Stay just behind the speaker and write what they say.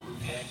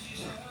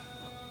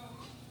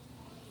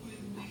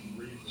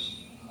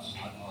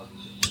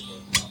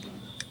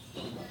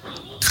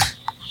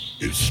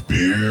It's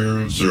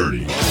Beer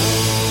Zerty.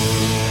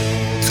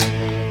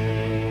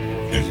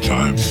 And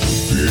time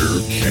for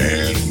Beer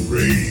Can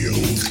Radio.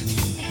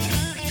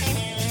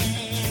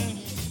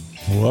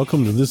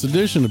 Welcome to this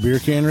edition of Beer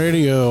Can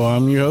Radio.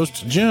 I'm your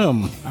host,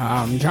 Jim.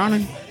 I'm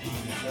Johnny.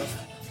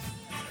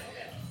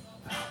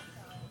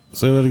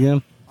 Say that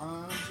again.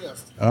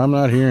 I'm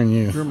not hearing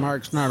you. Your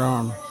mic's not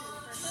on.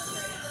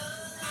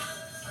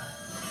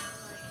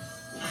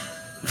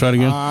 Try it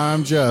again.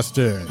 I'm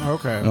Justin.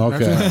 Okay.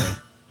 Okay.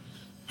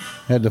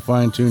 Had to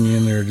fine tune you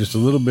in there just a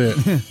little bit.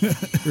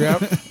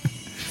 Yep.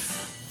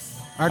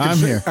 I'm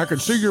here. I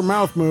could see your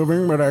mouth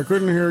moving, but I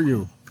couldn't hear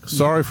you.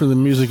 Sorry for the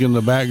music in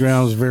the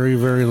background. It's very,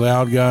 very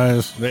loud,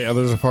 guys. Yeah,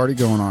 there's a party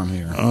going on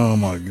here Oh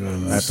my at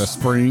goodness. the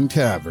Spring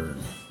Tavern.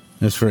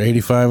 It's for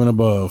 85 and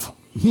above.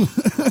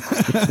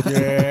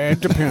 Yeah, it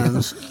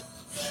depends.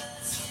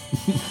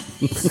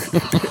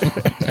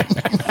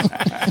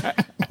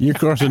 You're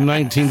crossing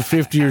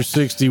 1950 or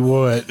 60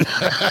 what?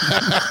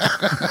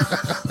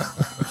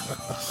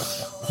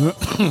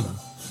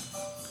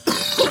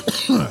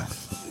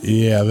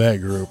 Yeah, that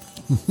group.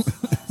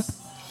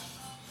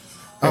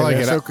 I like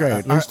That's it. okay.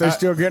 At least they're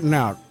still getting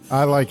out.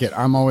 I like it.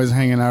 I'm always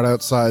hanging out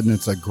outside, and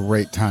it's a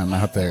great time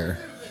out there.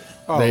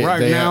 Oh, They- right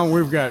they now have-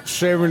 we've got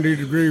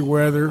 70-degree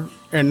weather,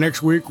 and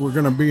next week we're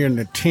going to be in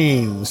the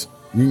teens.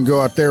 You can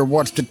go out there and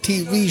watch the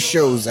TV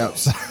shows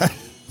outside.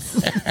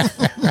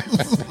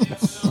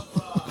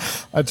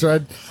 I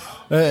tried.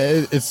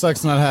 It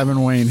sucks not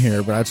having Wayne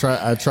here, but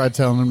I tried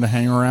telling him to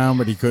hang around,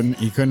 but he couldn't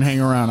hang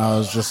around. I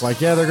was just like,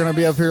 yeah, they're gonna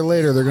be up here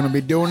later. They're gonna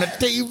be doing a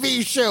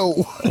TV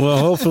show. Well,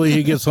 hopefully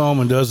he gets home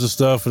and does the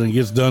stuff and it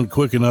gets done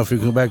quick enough. He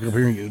can come back up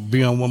here and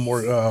be on one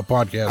more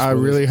podcast. I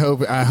with us. really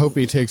hope. I hope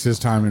he takes his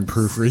time and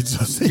proofreads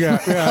those. Yeah.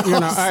 You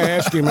know, I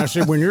asked him, I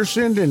said, when you're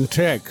sending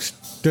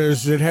text,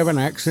 does it have an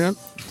accent?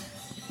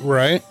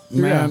 Right?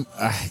 Man,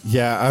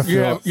 yeah, I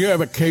feel. You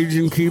have a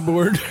Cajun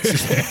keyboard?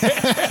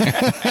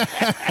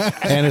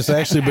 And it's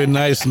actually been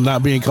nice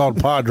not being called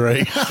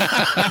Padre.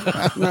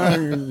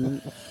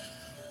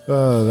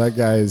 Oh, that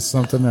guy is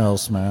something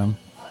else, man.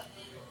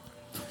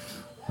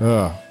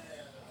 Kind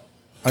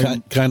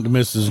of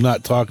misses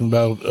not talking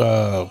about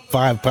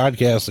 5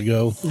 podcasts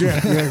ago.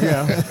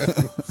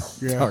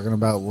 Yeah. Talking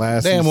about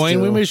last. Damn, Wayne,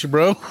 we miss you,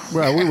 bro.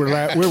 Well, we were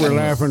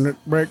laughing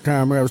at break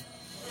time. I was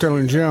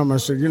telling Jim, I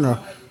said, you know,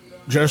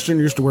 Justin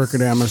used to work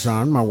at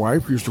Amazon. My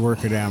wife used to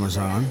work at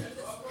Amazon.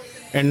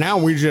 And now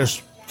we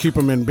just keep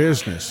them in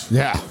business.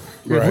 Yeah.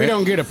 If we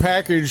don't get a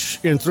package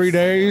in 3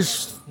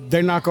 days,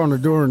 they knock on the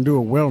door and do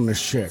a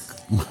wellness check.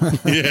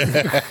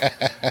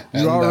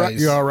 You all right?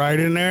 Nice. You all right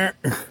in there?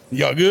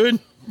 Y'all good?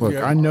 Look,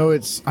 Yeah. I know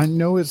it's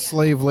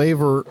slave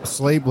labor.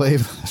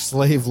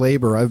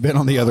 I've been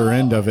on the other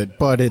end of it,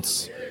 but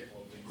it's.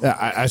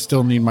 I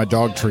still need my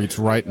dog treats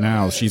right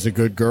now. She's a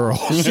good girl.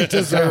 She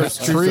deserves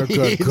treats. a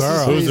good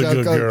girl. Who's a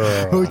good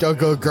girl? Who's a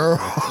good girl?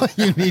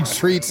 You need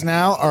treats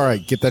now? All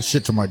right, get that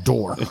shit to my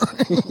door.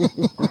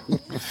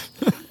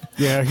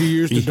 Yeah, he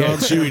used the Yeah, dog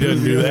Chewy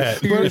doesn't do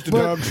that. He used the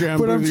dog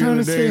shampoo. But I'm the trying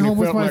other to day stay and he home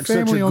with felt my like such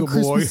a family on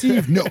good boy. Christmas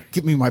Eve. No,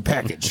 give me my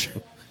package.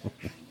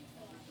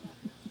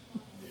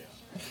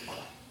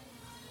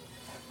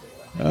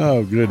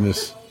 Oh,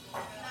 goodness.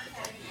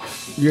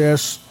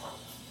 Yes.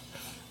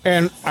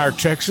 And our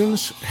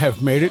Texans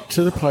have made it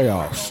to the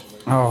playoffs.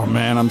 Oh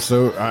man, I'm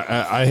so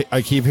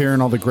I keep hearing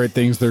all the great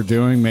things they're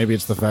doing. Maybe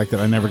it's the fact that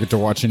I never get to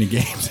watch any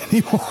games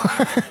anymore.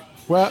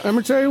 Well, let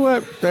me tell you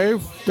what,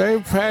 they've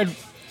had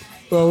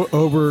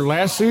over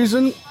last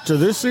season to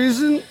this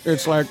season,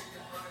 it's like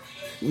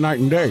night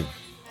and day.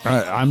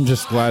 I'm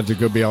just glad to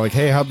go be like,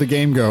 hey, how'd the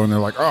game go? And they're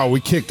like, oh, we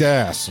kicked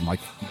ass. I'm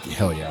like,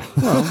 hell yeah.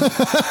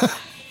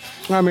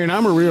 I mean,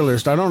 I'm a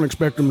realist. I don't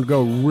expect them to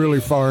go really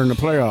far in the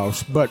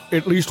playoffs, but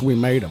at least we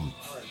made them.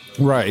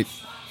 Right.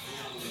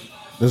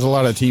 There's a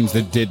lot of teams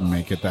that didn't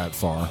make it that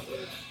far.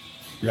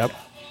 Yep.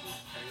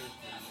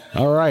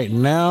 All right,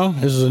 now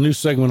this is a new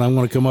segment I'm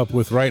going to come up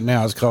with right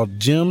now. It's called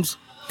Jim's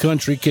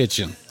Country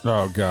Kitchen.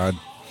 Oh, God.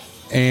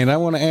 And I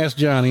want to ask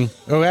Johnny.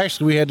 Oh,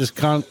 actually, we had this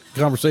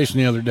conversation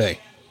the other day.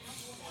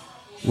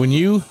 When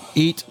you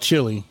eat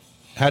chili,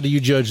 how do you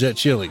judge that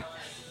chili?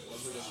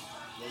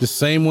 The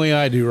same way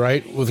I do,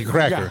 right? With a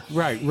cracker.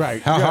 Yeah,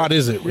 right. How hot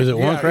is it? Is it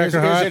one cracker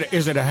hot?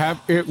 Is it a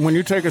half? When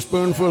you take a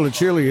spoonful of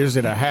chili, is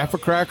it a half a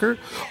cracker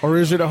or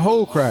is it a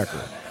whole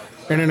cracker?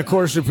 And then, of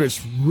course, if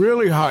it's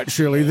really hot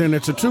chili, then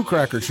it's a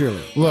 2-cracker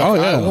chili. Look, Oh,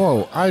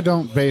 yeah. I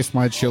don't base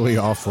my chili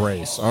off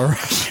race, all right?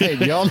 Hey,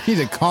 y'all need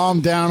to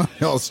calm down on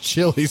y'all's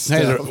chili Hey,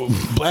 stuff.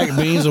 they're black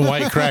beans and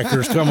white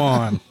crackers. Come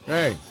on.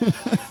 Hey,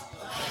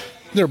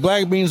 They're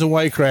black beans and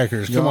white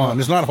crackers. Come on.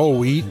 It's not whole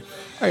wheat.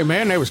 hey,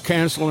 man, they was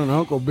canceling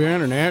Uncle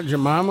Ben and Aunt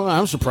Jemima.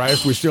 I'm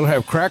surprised we still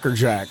have Cracker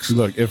Jacks.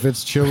 Look, if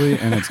it's chili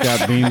and it's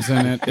got beans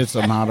in it, it's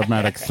an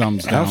automatic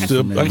thumbs down I'm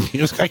still, for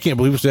me. I can't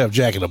believe we still have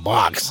Jack in the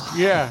Box.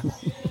 Yeah.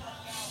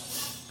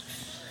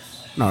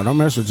 No, don't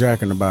mess with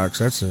Jack in the Box.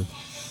 That's a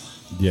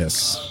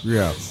Yes.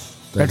 yeah.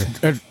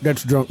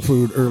 That's drunk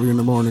food early in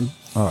the morning.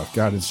 Oh,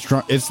 God, it's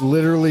drunk. It's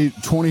literally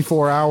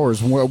 24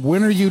 hours.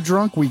 When are you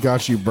drunk? We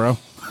got you, bro.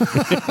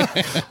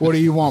 What do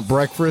you want?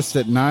 Breakfast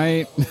at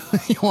night?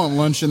 You want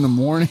lunch in the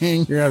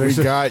morning? Yeah, they we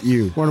said- got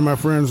you. One of my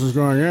friends was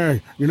going, yeah,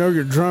 you know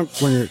you're drunk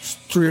when it's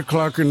 3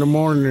 o'clock in the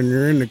morning and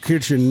you're in the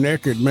kitchen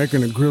naked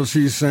making a grilled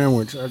cheese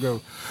sandwich. I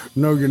go,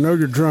 no, you know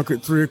you're drunk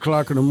at 3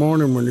 o'clock in the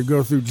morning when you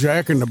go through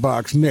Jack in the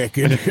Box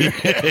naked.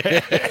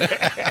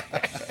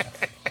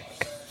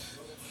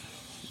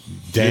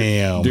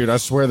 Damn. Dude, I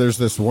swear there's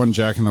this one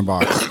Jack in the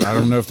Box. I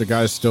don't know if the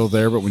guy's still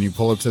there, but when you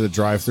pull up to the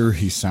drive-thru,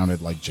 he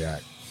sounded like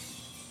Jack.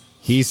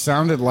 He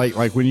sounded like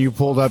when you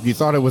pulled up, you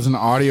thought it was an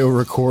audio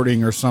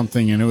recording or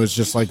something, and it was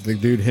just like the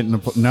dude hitting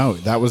the... No,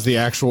 that was the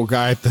actual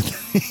guy.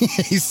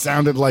 He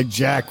sounded like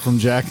Jack from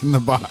Jack in the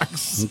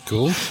Box.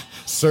 Cool.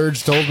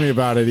 Serge told me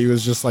about it. He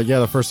was just like, yeah,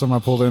 the first time I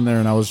pulled in there,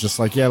 and I was just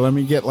like, yeah, let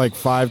me get like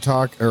 4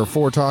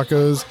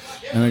 tacos.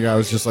 And the guy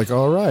was just like,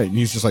 all right. And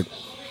he's just like,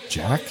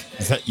 Jack,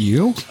 is that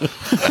you?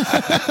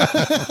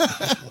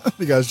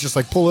 The guy's just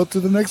like, pull up to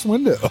the next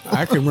window.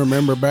 I can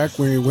remember back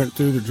when you went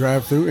through the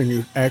drive-thru and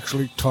you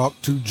actually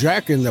talked to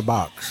Jack in the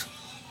Box.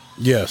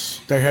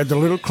 Yes. They had the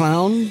little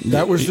clown.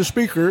 That was the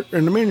speaker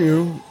in the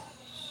menu.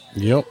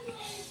 Yep.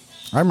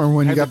 I remember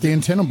when you got the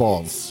antenna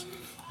balls.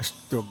 I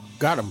still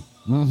got them.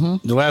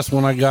 The last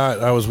one I got,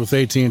 I was with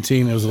AT&T, and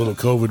it was a little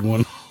COVID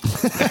one.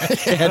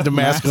 It had the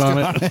mask on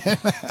it.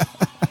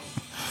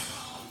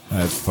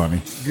 That's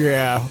funny.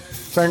 Yeah.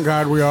 Thank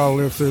God we all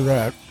lived through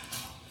that.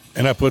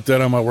 And I put that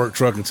on my work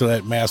truck until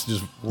that mask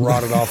just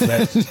rotted off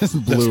that. Just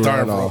blew that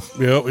right styrofoam. off.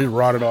 Yep, it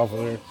rotted off of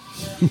there.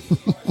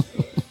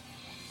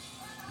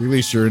 At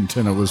least your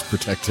antenna was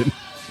protected.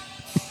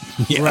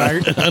 Yeah,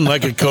 Right.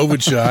 Unlike a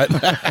COVID shot.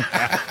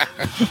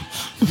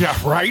 Yeah,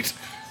 right?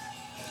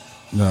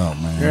 Oh,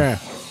 man. Yeah.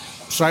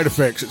 Side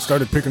effects. It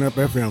started picking up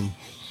FM.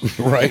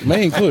 Right.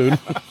 May include.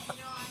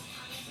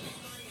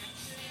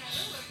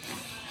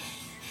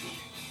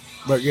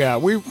 But yeah,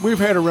 we've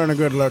had a run of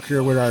good luck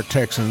here with our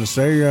Texans.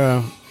 They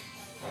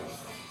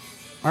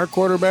our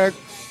quarterback,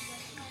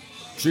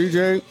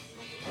 CJ,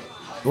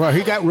 well,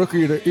 he got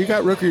rookie of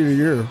the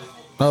year.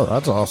 Oh,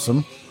 that's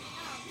awesome.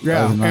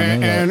 Yeah, I did not know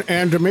that.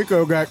 and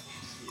D'Amico got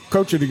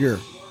coach of the year.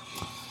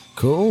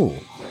 Cool.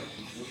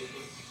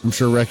 I'm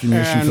sure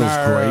recognition And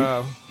feels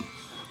great.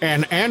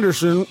 And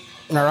Anderson,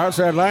 our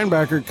outside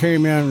linebacker,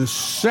 came in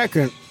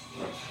second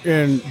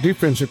in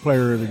defensive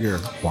player of the year.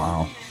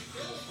 Wow.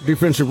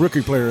 Defensive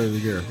rookie player of the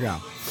year, yeah.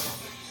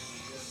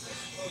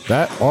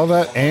 All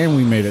that, and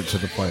we made it to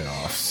the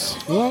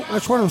playoffs. Well,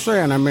 that's what I'm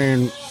saying. I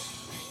mean,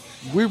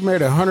 we've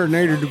made a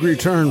 180-degree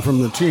turn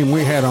from the team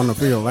we had on the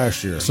field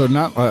last year. So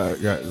not,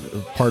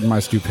 pardon my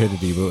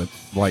stupidity, but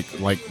like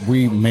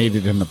we made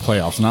it in the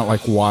playoffs, not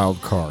like wild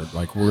card.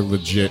 Like we're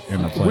legit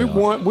in the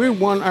playoffs. We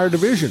won our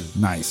division.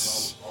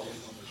 Nice.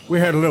 We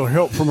had a little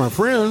help from our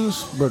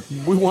friends, but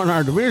we won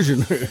our division.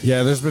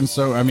 Yeah, there's been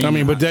so. I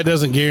mean, but that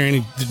doesn't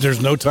guarantee.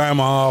 There's no time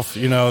off.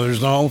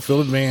 There's no home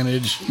field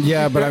advantage.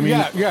 yeah, but I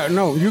mean,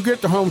 no, you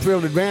get the home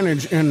field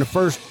advantage in the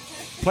first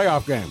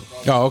playoff game.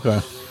 Oh, okay.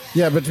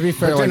 yeah, but to be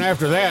fair, But then like,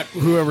 after that,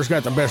 whoever's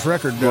got the best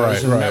record does,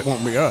 Right, and right. that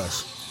won't be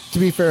us. to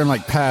be fair, in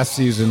like past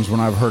seasons, when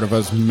I've heard of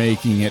us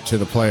making it to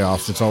the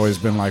playoffs, it's always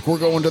been like we're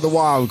going to the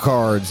wild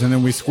cards, and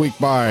then we squeak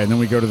by, and then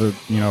we go to the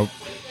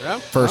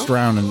first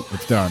round, and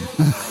it's done.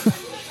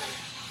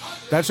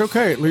 That's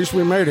okay. At least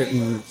we made it.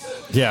 And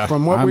Yeah,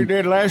 from what we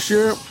did last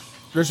year,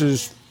 this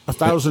is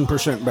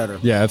 1,000% better.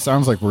 Yeah, it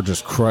sounds like we're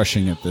just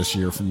crushing it this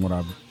year, from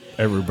what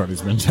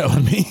everybody's been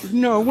telling me.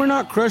 No, we're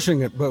not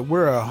crushing it, but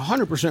we're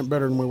 100%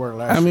 better than we were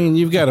last year. I mean,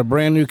 you've got a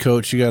brand new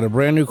coach, you got a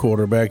brand new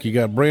quarterback, you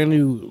got brand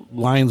new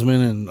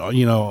linesmen, and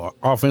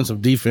offensive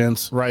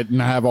defense. Right,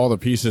 and have all the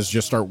pieces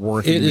just start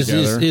working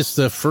together. It's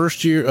the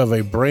first year of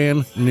a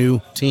brand new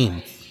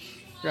team.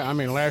 Yeah, I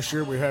mean, last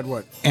year we had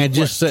And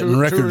just setting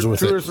records with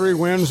two it. or three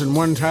wins and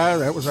one tie.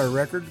 That was our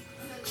record.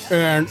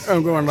 And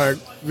I'm going like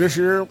this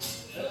year,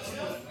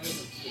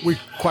 we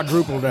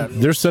quadrupled that.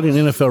 They're setting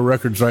NFL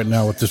records right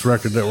now with this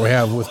record that we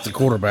have with the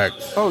quarterback.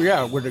 Oh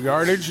yeah, with the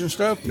yardage and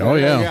stuff. Oh,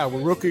 yeah. yeah.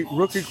 We're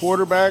rookie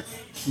quarterback,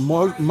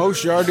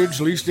 most yardage,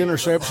 least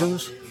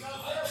interceptions.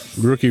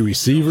 Rookie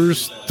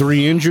receivers,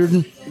 3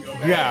 injured.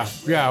 Yeah.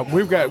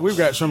 We've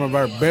got some of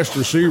our best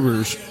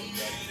receivers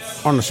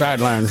on the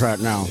sidelines right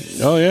now.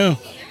 Oh, yeah.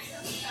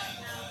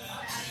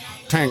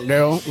 Tank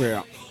Dell,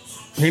 yeah,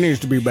 he needs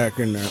to be back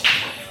in there.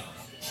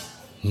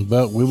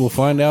 But we will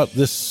find out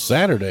this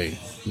Saturday.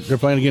 They're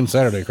playing again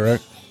Saturday,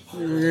 correct?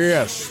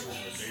 Yes.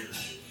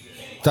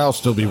 That'll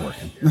still be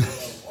working.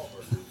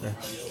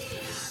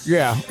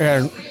 Yeah,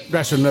 and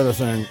that's another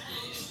thing.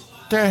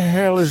 The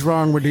hell is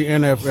wrong with the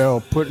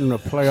NFL putting the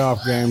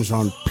playoff games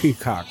on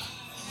Peacock?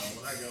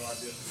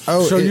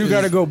 Oh, So you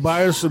got to go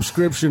buy a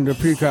subscription to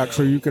Peacock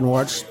so you can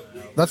watch.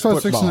 That's what I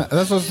was fixing. football.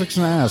 That's what I was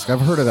fixing to ask.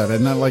 I've heard of that.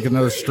 Isn't that like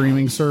another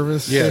streaming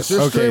service? It's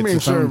a streaming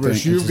its own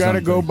service. thing. You've It's got to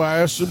its go own thing. buy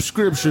a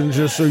subscription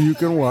just so you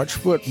can watch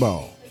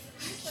football.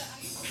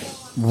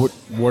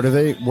 What are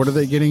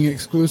they getting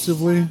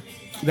exclusively?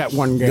 That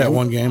one game. That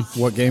one game.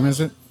 What game is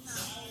it?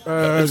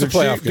 It's a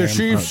playoff game.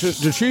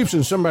 The Chiefs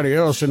and somebody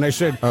else, and they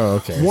said Oh,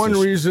 okay. one It's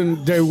just-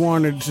 reason they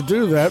wanted to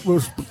do that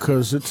was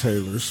because of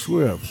Taylor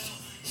Swift.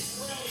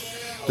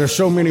 there's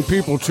so many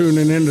people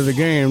tuning into the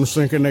games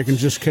thinking they can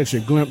just catch a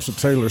glimpse of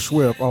Taylor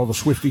Swift, all the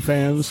Swiftie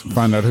fans.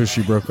 Find out who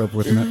she broke up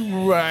with.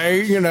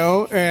 Right,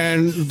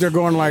 and they're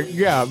going like,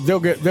 yeah, they'll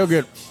get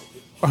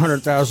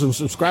 100,000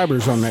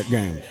 subscribers on that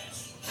game.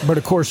 But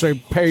of course, they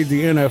paid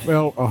the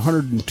NFL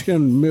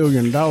 $110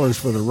 million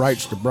for the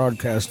rights to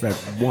broadcast that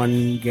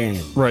one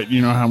game. Right.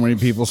 You know how many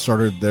people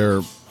started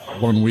their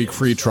 1 week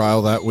free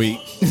trial that week?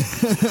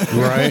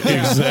 Right,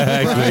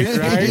 exactly.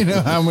 Right? You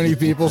know how many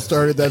people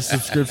started that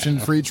subscription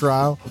free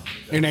trial?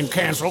 And then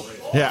cancel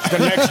Yeah. the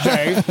next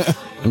day.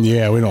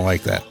 Yeah, we don't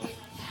like that.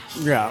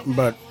 Yeah,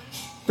 but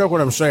that's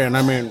what I'm saying.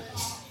 I mean,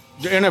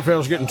 the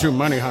NFL's getting too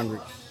money hungry.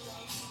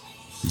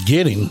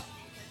 Getting.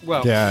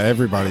 Well, Yeah,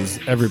 everybody's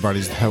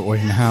that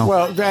way now.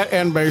 well, that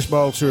and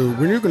baseball too.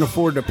 When you can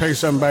afford to pay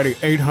somebody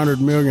 $800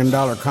 million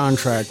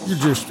contract, you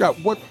just got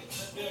what?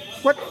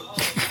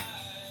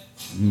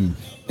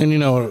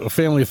 And a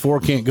family of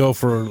four can't go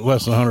for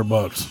less than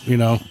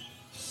 $100.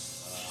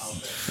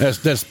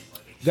 That's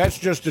That's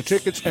just the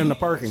tickets and the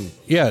parking.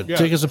 yeah,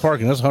 tickets and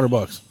parking. That's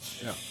 $100.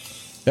 Yeah.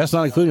 That's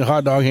not including a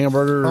hot dog,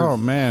 hamburger. Oh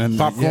man,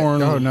 popcorn,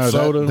 Yeah. Oh no,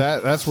 soda.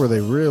 that's where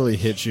they really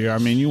hit you. I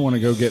mean, you want to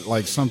go get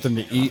like something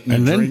to eat and,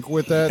 And then- drink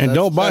with that, and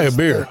don't buy a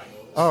beer.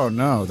 Oh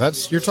no,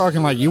 you're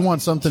talking like you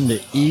want something to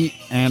eat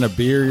and a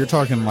beer. You're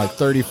talking like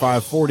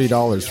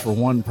 $35-$40 for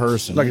one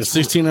person. Like a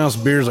 16-ounce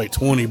beer is like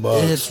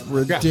 $20. It's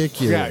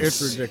ridiculous. Yeah,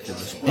 it's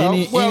ridiculous.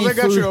 Any they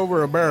got food- you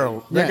over a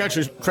barrel. They Yeah. got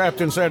you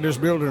trapped inside this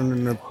building,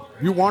 and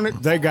you want it,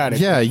 they got it.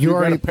 Yeah, you gotta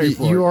already pay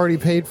for it. already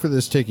paid for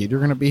this ticket. You're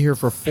going to be here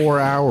for 4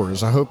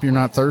 hours. I hope you're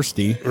not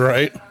thirsty.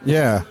 Right?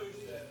 Yeah.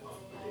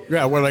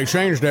 Yeah, well, they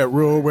changed that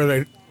rule where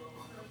they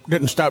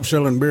didn't stop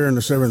selling beer in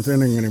the seventh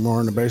inning anymore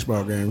in the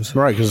baseball games.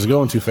 Right, because it's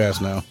going too fast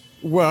now.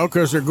 Well,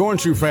 because they're going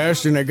too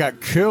fast, and they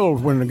got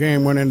killed when the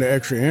game went into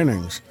extra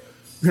innings.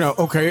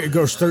 Okay, it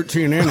goes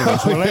 13 innings.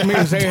 Well, that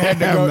means they had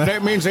to go.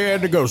 That means they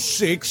had to go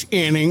 6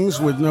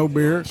 innings with no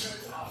beer.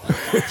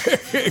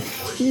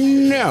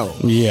 No.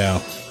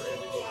 Yeah.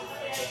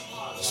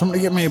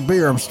 Somebody get me a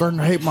beer. I'm starting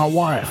to hate my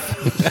wife.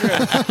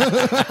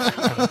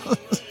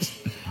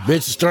 Bitch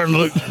is starting to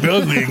look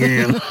ugly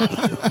again.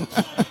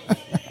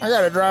 I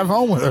got to drive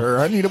home with her.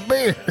 I need a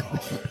beer.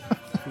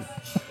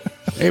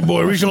 Hey,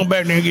 boy, reach on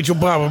back there and get your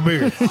pop a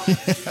beer.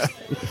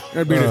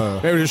 That'd be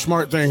the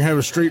smart thing. Have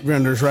a street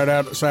vendors right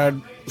outside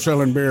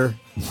selling beer.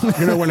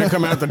 When they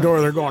come out the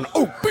door, they're going,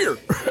 "Oh, beer!"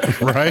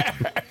 Right?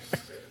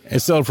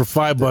 And sell it for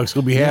 $5.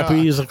 He'll be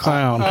happy as a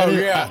clown. Oh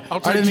yeah, I'll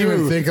I take didn't even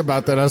two. think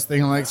about that. I was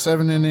thinking like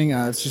 7 inning.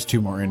 It's just 2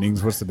 more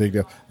innings. What's the big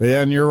deal? But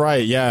yeah, and you're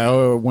right.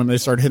 Yeah, when they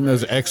start hitting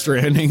those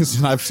extra innings,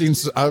 and I've seen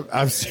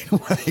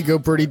where they go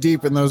pretty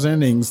deep in those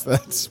innings.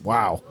 That's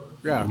wow.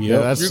 Yeah, Yeah,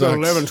 that you go sucks.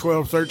 11,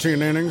 12,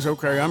 13 innings.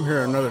 Okay, I'm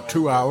here another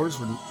 2 hours.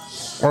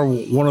 Or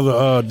one of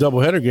the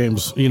doubleheader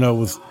games,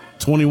 with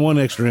 21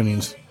 extra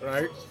innings.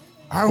 Right?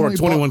 Or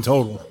 21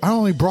 total. I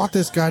only brought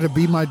this guy to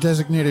be my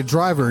designated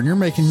driver, and you're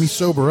making me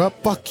sober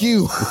up. Fuck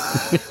you.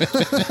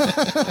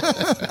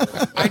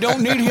 I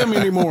don't need him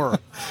anymore.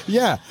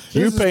 Yeah,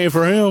 You're this is- paying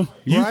for him.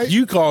 Right?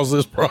 You caused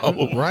this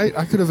problem. right.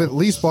 I could have at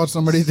least bought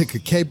somebody that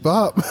could cape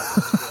up.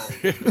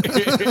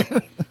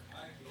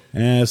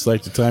 And it's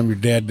like the time your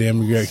dad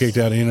damn got kicked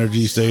out of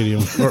NRG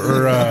Stadium.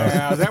 Or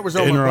Yeah, that was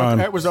on Enron.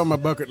 that was on my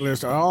bucket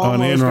list. I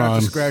almost got Enron.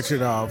 to scratch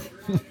it off.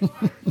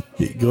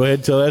 Go ahead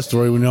and tell that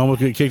story when you almost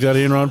get kicked out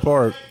of Enron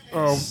Park.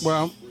 Oh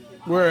well,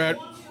 we're at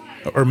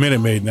Minute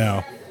Maid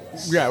now.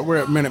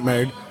 Minute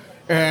Maid,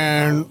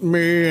 and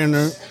me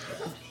and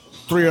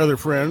 3 other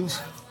friends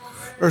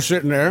are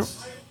sitting there,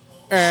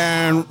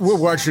 and we're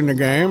watching the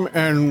game,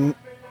 and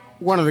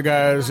one of the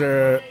guys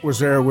was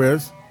there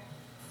with,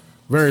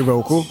 very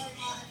vocal,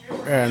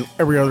 and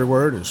every other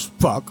word is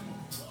fuck,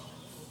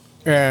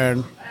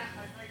 and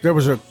there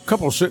was a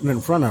couple sitting in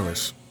front of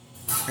us,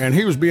 and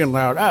he was being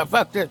loud,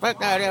 fuck this, fuck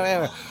that,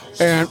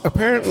 and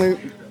apparently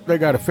they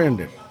got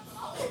offended.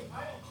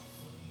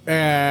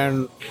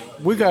 And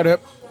we got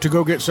up to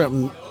go get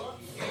something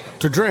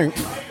to drink.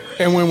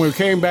 And when we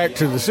came back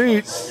to the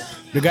seat,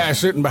 the guy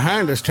sitting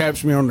behind us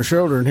taps me on the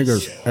shoulder and he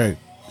goes, "Hey,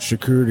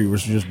 security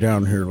was just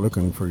down here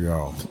looking for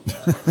y'all."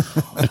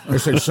 I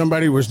said,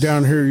 "Somebody was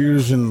down here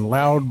using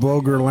loud,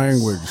 vulgar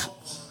language."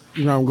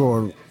 I'm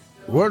going,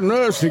 "Wasn't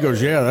us?" He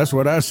goes, "Yeah, that's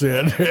what I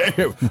said."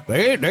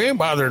 They ain't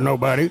bothering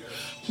nobody.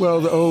 Well,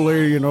 the old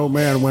lady and old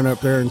man went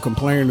up there and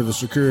complained to the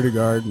security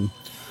guard, and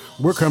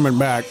we're coming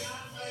back.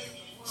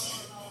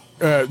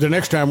 The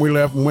next time we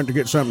left and went to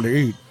get something to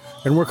eat,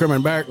 and we're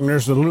coming back, and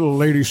there's the little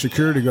lady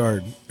security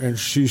guard, and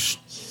she's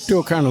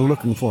still kind of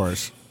looking for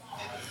us.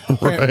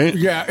 Right? And,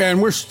 yeah,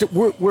 and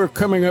we're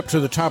coming up to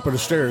the top of the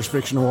stairs,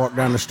 fixing to walk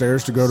down the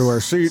stairs to go to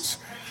our seats,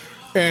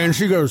 and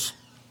she goes,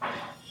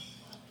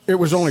 it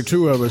was only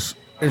 2 of us,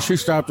 and she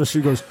stopped us.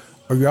 She goes,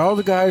 "Are y'all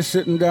the guys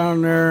sitting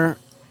down there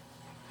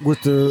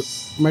with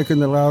making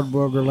the loud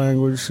vulgar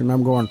language?" And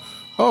I'm going,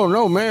 "Oh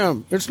no,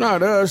 ma'am, it's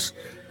not us."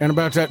 And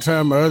about that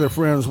time, my other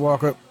friends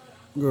walk up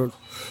Goes,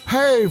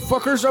 hey,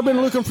 fuckers, I've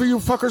been looking for you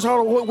fuckers.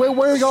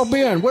 Where y'all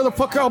been? Where the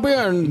fuck y'all been?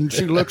 And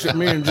she looks at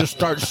me and just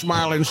starts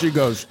smiling. She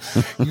goes,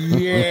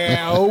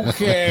 yeah,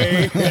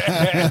 okay.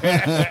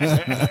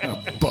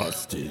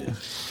 Busted.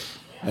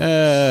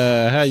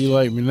 How you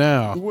like me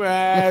now?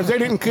 Well, they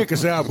didn't kick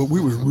us out, but we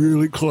was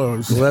really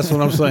close. Well, that's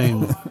what I'm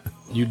saying.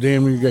 You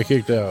damn near got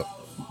kicked out.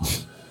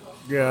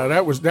 Yeah,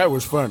 that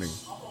was funny.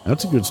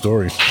 That's a good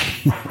story.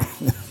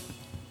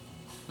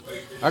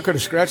 I could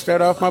have scratched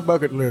that off my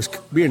bucket list,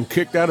 being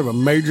kicked out of a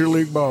major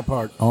league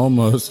ballpark.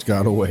 Almost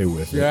got away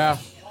with it. Yeah.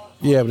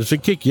 Yeah, but if they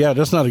kick you out,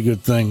 that's not a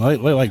good thing. They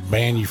like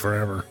ban you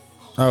forever.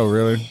 Oh,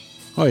 really?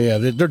 Oh yeah,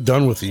 they're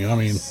done with you. I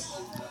mean,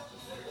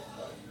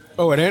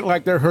 Oh, it ain't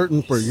like they're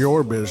hurting for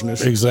your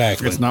business.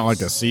 exactly. It's not like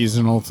a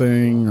seasonal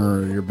thing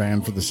or you're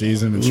banned for the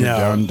season. It's you're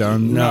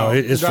done. No,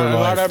 it's for a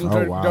lot life. of them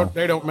Oh, wow.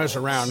 they don't mess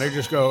around. They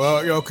just go, oh,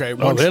 okay.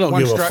 they don't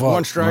give a fuck.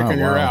 One strike Oh, and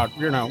you're wow. out.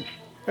 You know,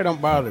 they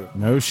don't bother.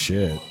 No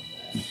shit.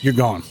 You're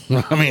gone.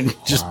 I mean,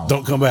 just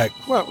don't come back.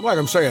 Well, like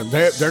I'm saying,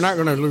 they're not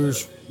going to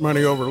lose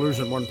money over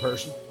losing one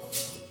person.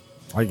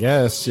 I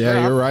guess. Yeah,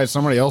 Yeah. you're right.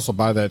 Somebody else will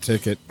buy that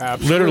ticket.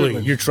 Absolutely.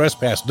 Literally, you're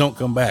trespassed. Don't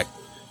come back.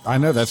 I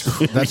know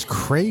that's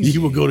crazy. You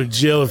will go to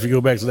jail if you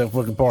go back to that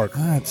fucking park.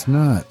 That's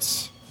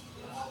nuts.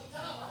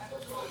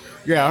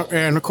 Yeah,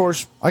 and of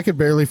course, I could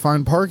barely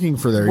find parking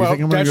for there. You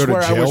think I'm going to go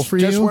to jail for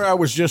That's you? where I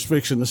was just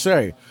fixing to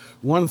say.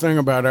 One thing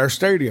about our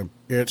stadium,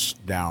 it's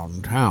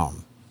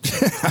downtown.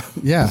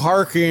 Yeah.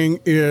 Parking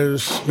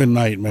is A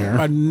nightmare.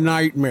 a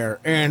nightmare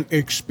and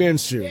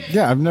expensive.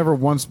 Yeah, I've never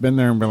once been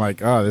there and been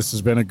like, oh, this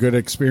has been a good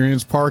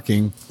experience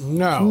parking.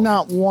 No.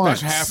 Not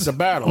once. That's half the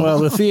battle. Well,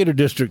 the theater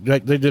district, they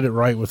did it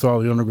right with all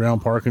the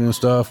underground parking and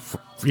stuff,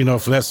 you know,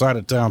 for that side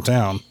of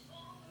downtown.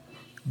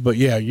 But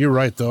yeah, you're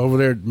right, though. Over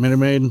there at Minute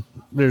Maid,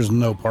 there's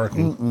no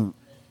parking.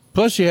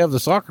 Plus, you have the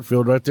soccer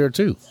field right there,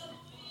 too.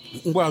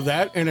 Well,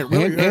 that, and it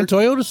really And hurt.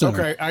 Toyota Center.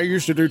 Okay, I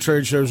used to do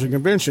trade shows and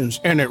conventions,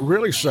 and it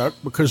really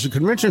sucked because the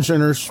convention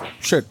center's,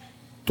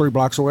 3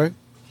 blocks away.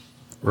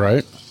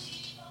 Right?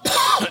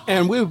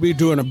 And we would be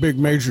doing a big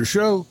major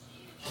show,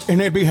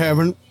 and they'd be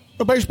having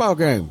a baseball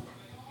game.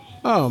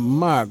 Oh,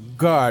 my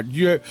God.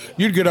 You'd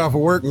get off of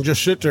work and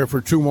just sit there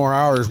for 2 more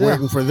hours Yeah.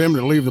 waiting for them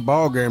to leave the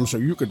ball game so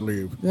you could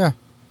leave. Yeah.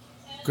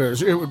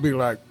 Because it would be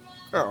like,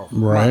 oh,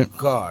 Right. my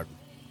God.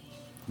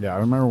 Yeah, I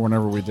remember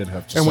whenever we did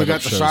have to And we set got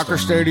up the shows soccer down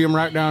there. stadium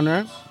right down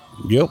there.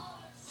 Yep.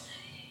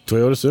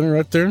 Toyota Center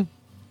right there.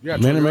 Yeah,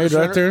 Minute Toyota Maid right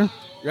Center. there.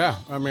 Yeah,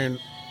 I mean,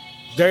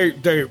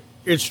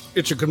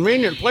 it's a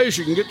convenient place.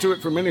 You can get to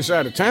it from any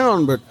side of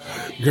town, but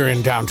you're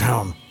in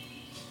downtown.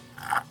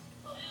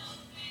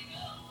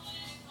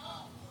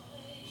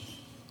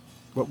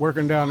 But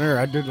working down there,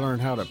 I did learn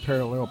how to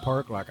parallel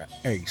park like an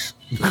ace.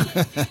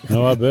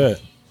 No, I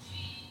bet.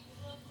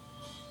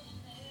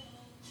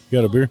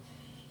 You got a beer?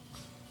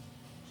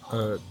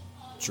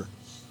 Sure.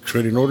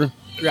 Trading order?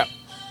 Yep.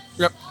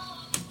 Yep.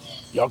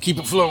 Y'all keep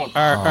it flowing.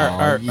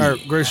 Our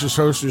gracious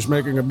host is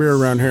making a beer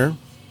around here.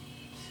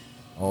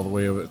 All the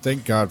way over.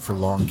 Thank God for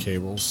long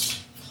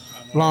cables.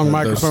 Long Those-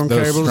 microphone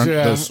those cables, str-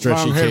 yeah. those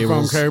stretchy long headphone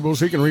cables. cables.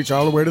 He can reach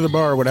all the way to the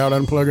bar without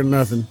unplugging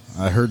nothing.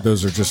 I heard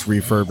those are just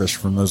refurbished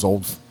from those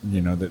old,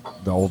 the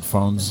old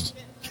phones.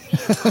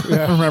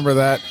 Remember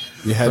that?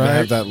 You had to Right.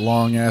 have that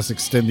long ass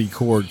extendy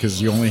cord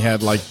because you only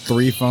had like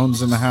 3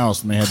 phones in the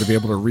house and they had to be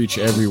able to reach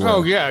everywhere.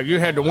 Oh yeah, you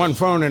had the one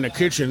phone in the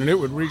kitchen, and it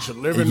would reach the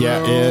living Yeah,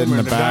 room in and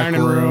the back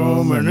dining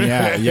room, and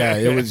yeah.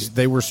 It was.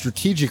 They were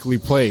strategically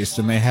placed,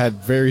 and they had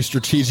very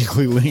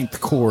strategically linked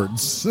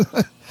cords.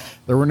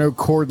 There were no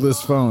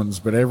cordless phones,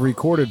 but every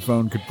corded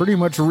phone could pretty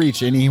much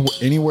reach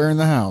anywhere in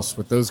the house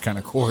with those kind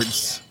of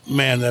cords.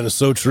 Man, that is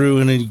so true.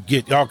 And then you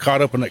get all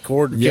caught up in that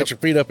cord and Yep. get your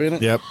feet up in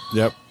it.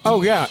 Yep.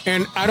 Oh yeah,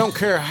 and I don't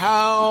care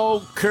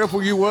how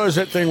careful you was,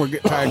 that thing would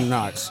get tied in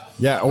knots.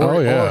 Yeah. Oh,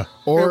 yeah. It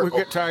Or would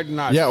get tied in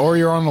knots. yeah, or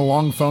you're on a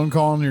long phone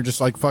call and you're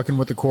just like fucking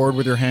with the cord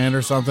with your hand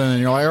or something,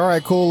 and you're like, all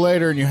right, cool,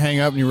 later, and you hang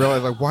up and you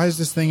realize like, why is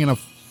this thing in a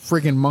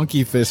freaking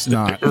monkey fist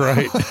knot?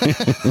 Right.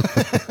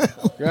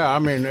 Yeah, I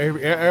mean,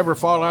 ever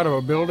fall out of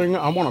a building?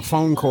 I want a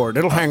phone cord.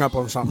 It'll hang up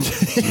on something.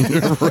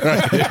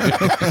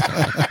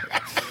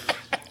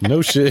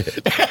 No shit.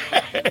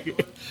 I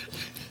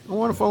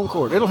want a phone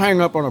cord. It'll hang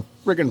up on a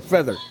friggin'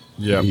 feather.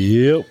 Yeah.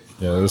 Yep.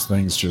 Yeah, those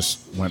things just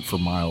went for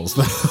miles.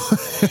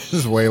 It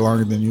was way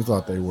longer than you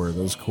thought they were.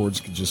 Those cords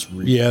could just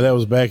reach. Yeah, that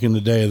was back in the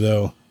day,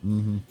 though.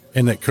 Mm-hmm.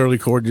 And that curly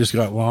cord just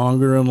got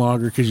longer and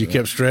longer because you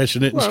kept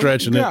stretching it and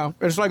stretching it. Yeah,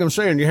 it's like I'm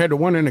saying. You had the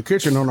one in the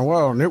kitchen on the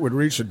wall, and it would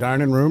reach the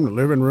dining room, the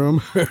living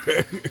room.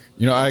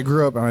 You know, I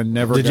grew up and I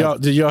never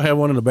Did y'all have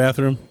one in the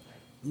bathroom?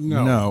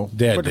 No.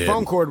 Dad but the did.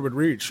 phone cord would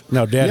reach.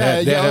 No, Dad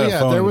had a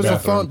phone. There in was the a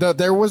phone. bathroom.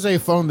 There was a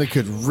phone that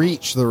could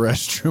reach the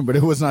restroom, but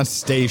it was not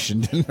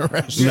stationed in the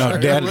restroom. No,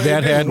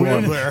 Dad had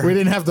one. We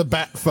didn't have the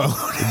bat phone.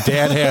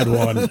 Dad had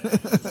one.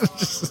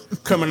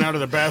 Coming out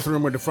of the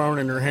bathroom with the phone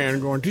in her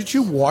hand, going, "Did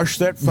you wash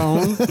that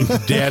phone?"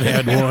 Dad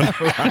had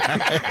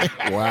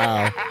one.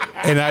 Wow.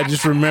 And I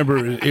just remember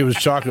it was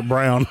chocolate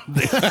brown.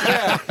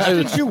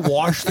 Did you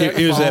wash that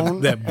It was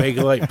phone? that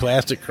Bakelite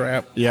plastic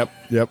crap. Yep.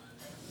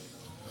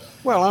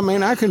 Well, I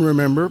mean, I can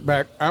remember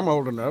back. I'm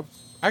old enough.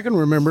 I can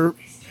remember,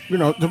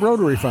 the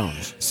rotary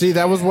phones. See,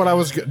 that was what I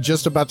was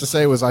just about to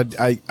say. Was I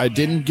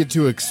didn't get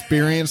to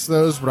experience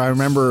those, but I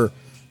remember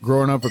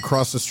growing up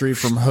across the street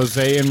from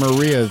Jose and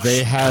Maria.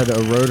 They had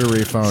a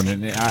rotary phone,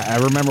 and I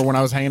remember when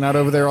I was hanging out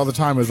over there all the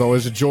time. It was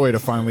always a joy to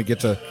finally get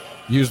to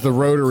use the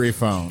rotary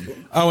phone.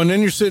 Oh, and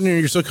then you're sitting there,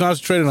 you're so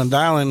concentrated on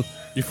dialing,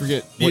 You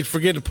forget. you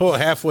forget to pull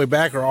it halfway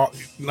back or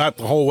not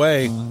the whole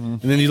way,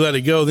 and then you let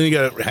it go. Then you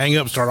got to hang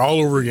up, start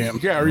all over again.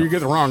 Yeah, or you get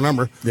the wrong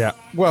number. Yeah.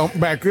 Well,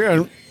 back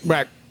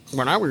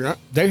when I was young,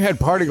 they had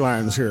party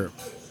lines here,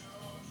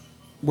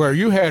 where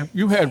you had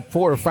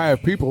 4 or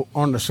 5 people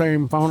on the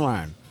same phone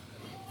line.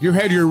 You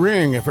had your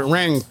ring. If it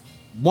rang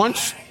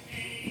once,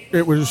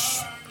 it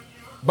was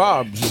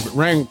Bob's. If it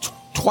rang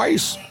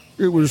twice,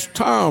 it was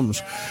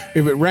Tom's.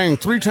 If it rang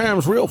 3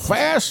 times real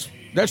fast,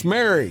 that's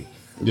Mary.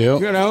 Yeah.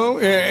 So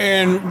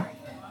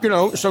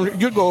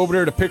you'd go over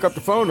there to pick up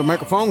the phone to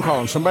make a phone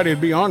call, and somebody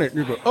would be on it.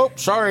 And you go, "Oh,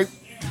 sorry,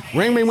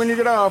 ring me when you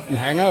get off," and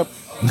hang up.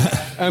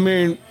 I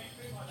mean,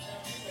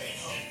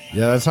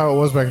 Yeah, that's how it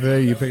was back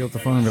then. You pick up the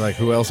phone and be like,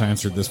 "Who else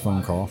answered this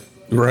phone call?"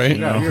 Right.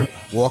 you're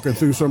walking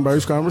through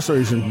somebody's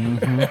conversation.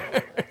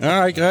 All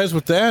right, guys,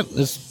 with that,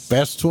 it's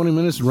past 20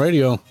 minutes in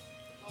radio.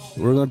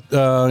 We're going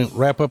to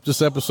wrap up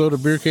this episode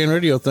of Beer Can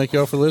Radio. Thank you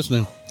all for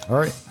listening. All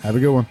right, have a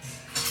good one.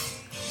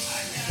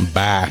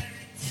 Bye.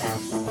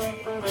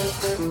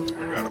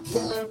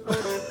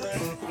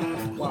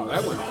 Wow,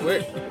 that went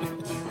quick.